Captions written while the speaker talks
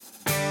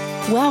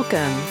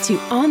Welcome to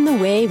On the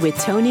Way with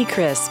Tony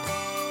Crisp.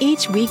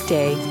 Each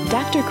weekday,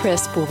 Dr.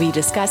 Crisp will be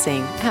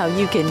discussing how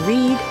you can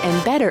read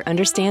and better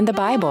understand the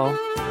Bible.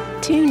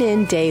 Tune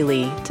in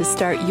daily to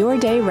start your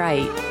day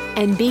right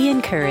and be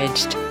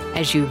encouraged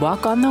as you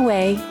walk on the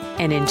way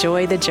and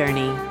enjoy the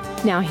journey.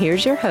 Now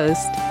here's your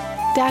host,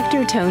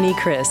 Dr. Tony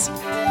Crisp.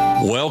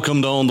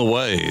 Welcome to On the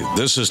Way.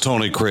 This is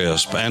Tony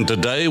Crisp, and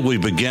today we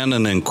begin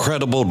an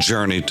incredible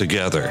journey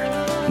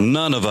together.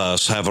 None of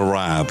us have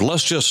arrived.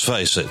 Let's just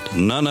face it.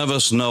 None of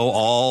us know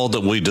all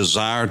that we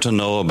desire to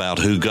know about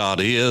who God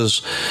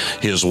is,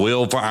 His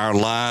will for our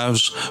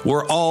lives.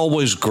 We're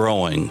always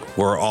growing.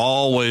 We're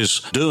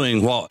always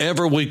doing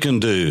whatever we can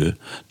do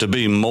to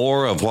be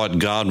more of what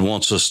God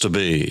wants us to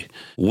be.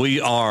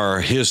 We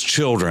are His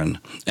children,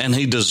 and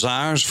He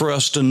desires for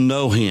us to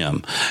know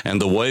Him. And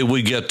the way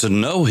we get to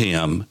know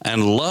Him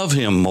and love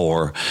Him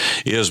more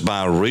is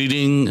by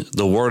reading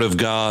the Word of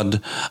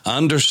God,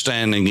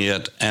 understanding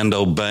it, and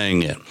obeying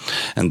it.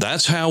 And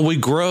that's how we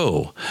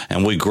grow,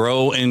 and we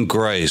grow in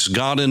grace.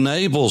 God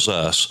enables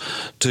us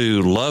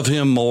to love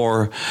Him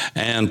more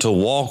and to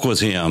walk with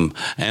Him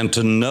and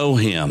to know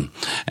Him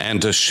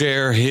and to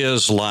share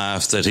His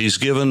life that He's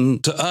given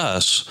to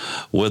us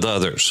with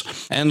others.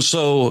 And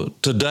so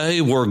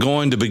today we're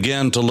going to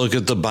begin to look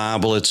at the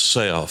Bible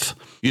itself.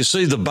 You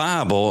see, the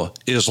Bible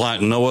is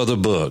like no other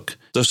book.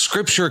 The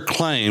Scripture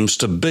claims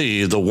to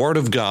be the Word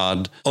of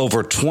God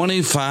over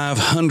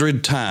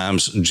 2,500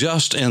 times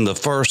just in the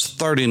first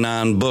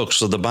 39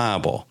 books of the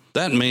Bible.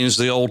 That means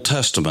the Old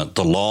Testament,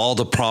 the Law,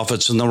 the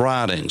Prophets, and the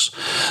Writings.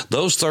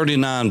 Those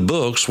 39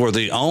 books were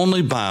the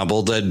only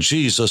Bible that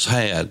Jesus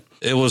had.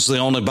 It was the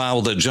only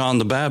Bible that John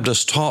the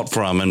Baptist taught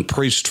from and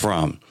preached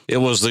from. It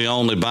was the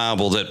only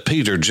Bible that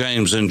Peter,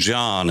 James, and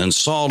John, and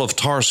Saul of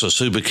Tarsus,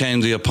 who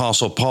became the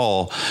Apostle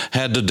Paul,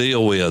 had to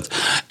deal with.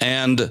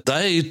 And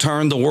they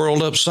turned the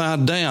world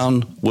upside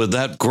down with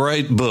that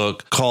great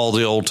book called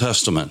the Old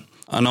Testament.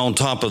 And on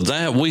top of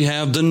that, we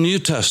have the New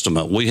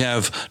Testament. We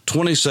have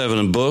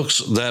 27 books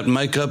that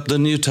make up the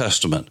New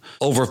Testament.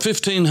 Over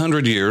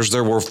 1,500 years,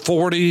 there were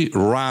 40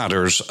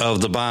 writers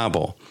of the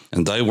Bible.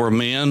 And they were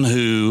men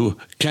who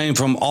came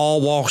from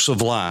all walks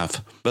of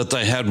life, but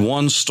they had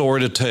one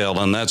story to tell,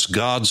 and that's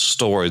God's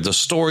story, the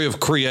story of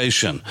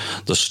creation,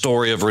 the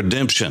story of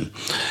redemption.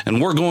 And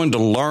we're going to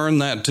learn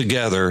that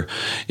together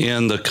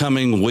in the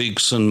coming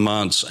weeks and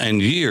months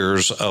and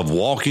years of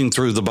walking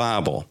through the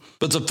Bible.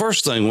 But the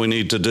first thing we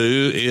need to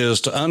do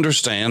is to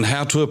understand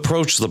how to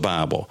approach the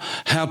Bible,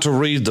 how to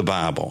read the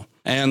Bible.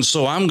 And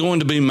so I'm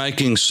going to be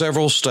making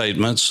several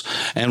statements,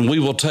 and we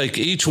will take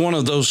each one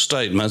of those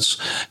statements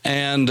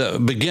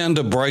and begin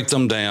to break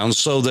them down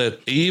so that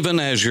even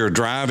as you're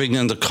driving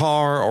in the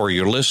car or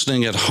you're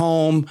listening at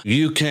home,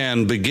 you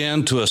can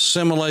begin to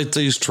assimilate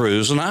these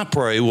truths. And I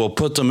pray we'll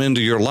put them into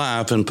your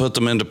life and put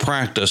them into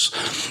practice,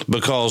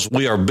 because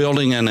we are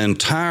building an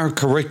entire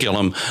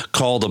curriculum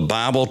called the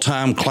Bible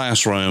Time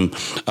Classroom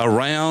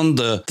around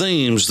the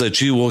themes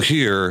that you will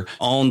hear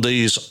on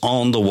these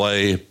On the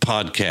Way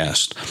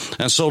podcasts.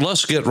 And so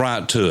let's get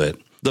right to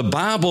it. The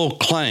Bible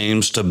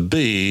claims to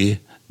be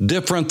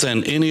different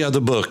than any other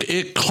book.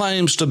 It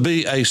claims to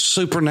be a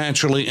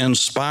supernaturally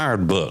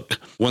inspired book.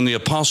 When the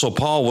Apostle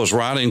Paul was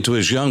writing to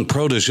his young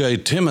protege,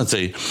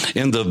 Timothy,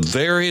 in the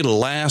very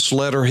last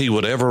letter he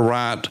would ever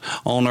write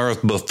on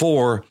earth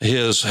before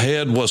his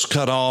head was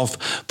cut off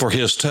for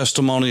his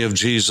testimony of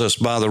Jesus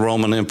by the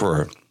Roman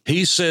emperor,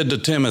 he said to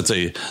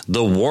Timothy,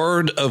 the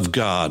Word of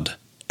God,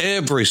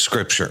 every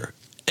Scripture,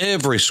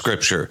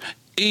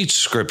 each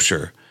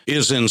Scripture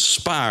is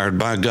inspired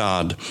by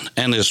God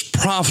and is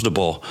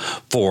profitable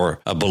for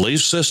a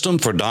belief system,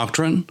 for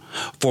doctrine,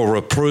 for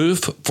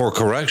reproof, for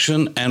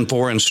correction, and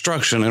for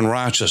instruction in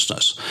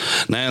righteousness.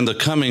 Now, in the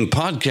coming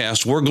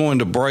podcast, we're going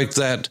to break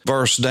that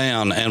verse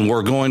down and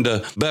we're going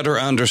to better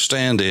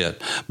understand it.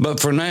 But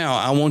for now,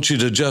 I want you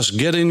to just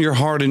get in your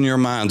heart and your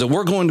mind that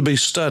we're going to be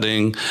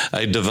studying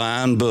a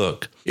divine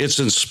book. It's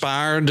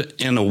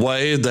inspired in a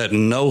way that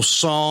no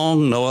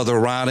song, no other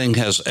writing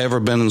has ever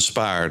been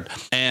inspired.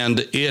 And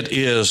it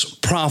is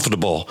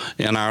profitable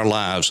in our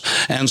lives.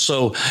 And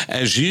so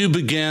as you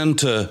begin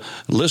to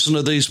listen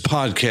to these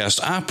podcasts,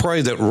 I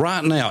pray that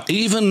right now,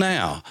 even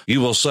now,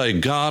 you will say,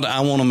 God,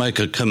 I want to make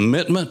a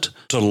commitment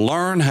to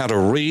learn how to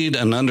read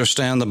and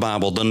understand the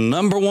Bible. The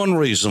number one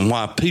reason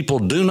why people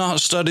do not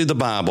study the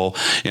Bible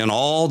in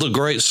all the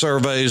great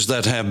surveys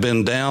that have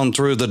been down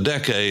through the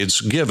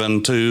decades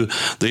given to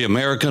the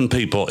American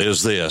people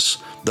is this: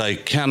 they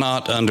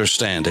cannot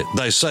understand it.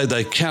 They say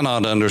they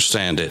cannot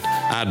understand it.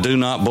 I do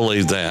not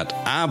believe that.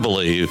 I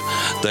believe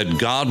that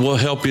God will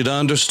help you to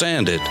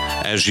understand it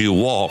as you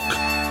walk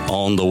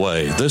on the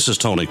way. This is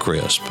Tony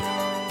Crisp.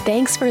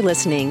 Thanks for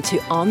listening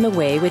to On the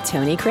Way with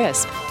Tony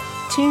Crisp.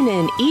 Tune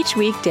in each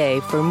weekday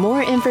for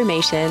more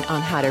information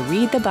on how to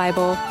read the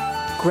Bible,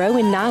 grow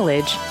in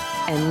knowledge,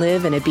 and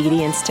live in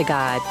obedience to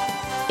God.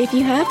 If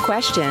you have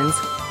questions,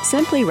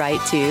 simply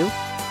write to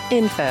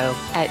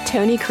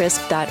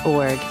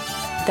info@tonycrisp.org.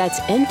 That's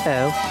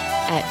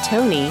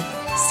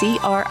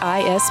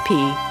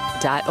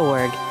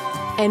info@tonycrisp.org.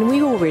 and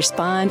we will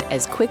respond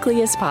as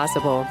quickly as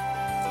possible.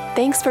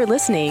 Thanks for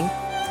listening,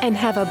 and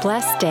have a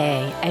blessed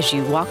day as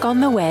you walk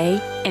on the way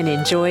and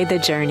enjoy the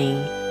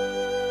journey.